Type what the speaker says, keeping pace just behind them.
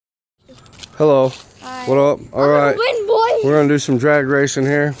Hello. Hi. What up? All right. Win, boy. We're gonna do some drag racing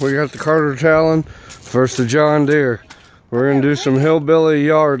here. We got the Carter Talon versus the John Deere. We're gonna do some hillbilly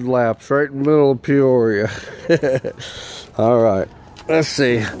yard laps right in the middle of Peoria. All right. Let's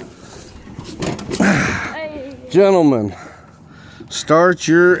see. Hey. Gentlemen, start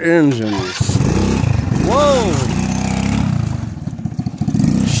your engines. Whoa!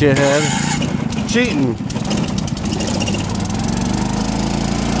 Shithead. Cheating.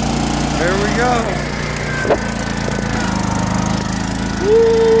 There we go.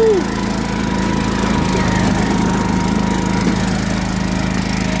 Woo!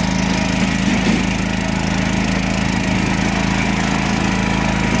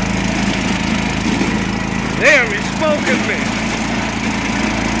 Damn, he's smoking me.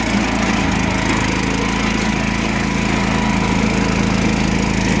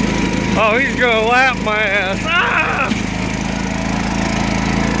 Oh, he's gonna lap my ass. Ah!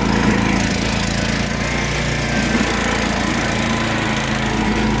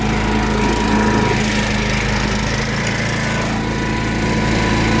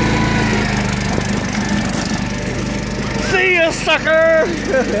 See ya, sucker!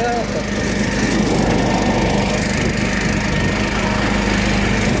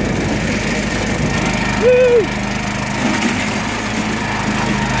 Woo!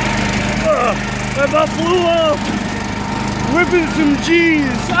 That about flew off! Whipping some G's!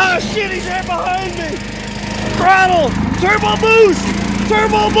 Ah, shit, he's right behind me! Throttle! Turbo boost!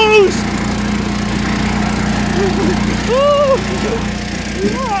 Turbo boost! Woo!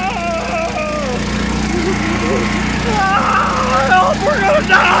 Help, we're gonna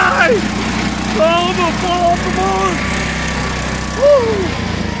die! Oh, I'm gonna fall off the board! Woo!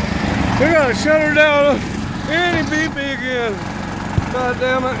 We gotta shut her down, and he beat me again. God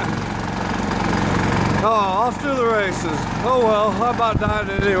damn it. Oh, off to the races. Oh well, I about died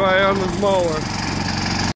anyway on this mower.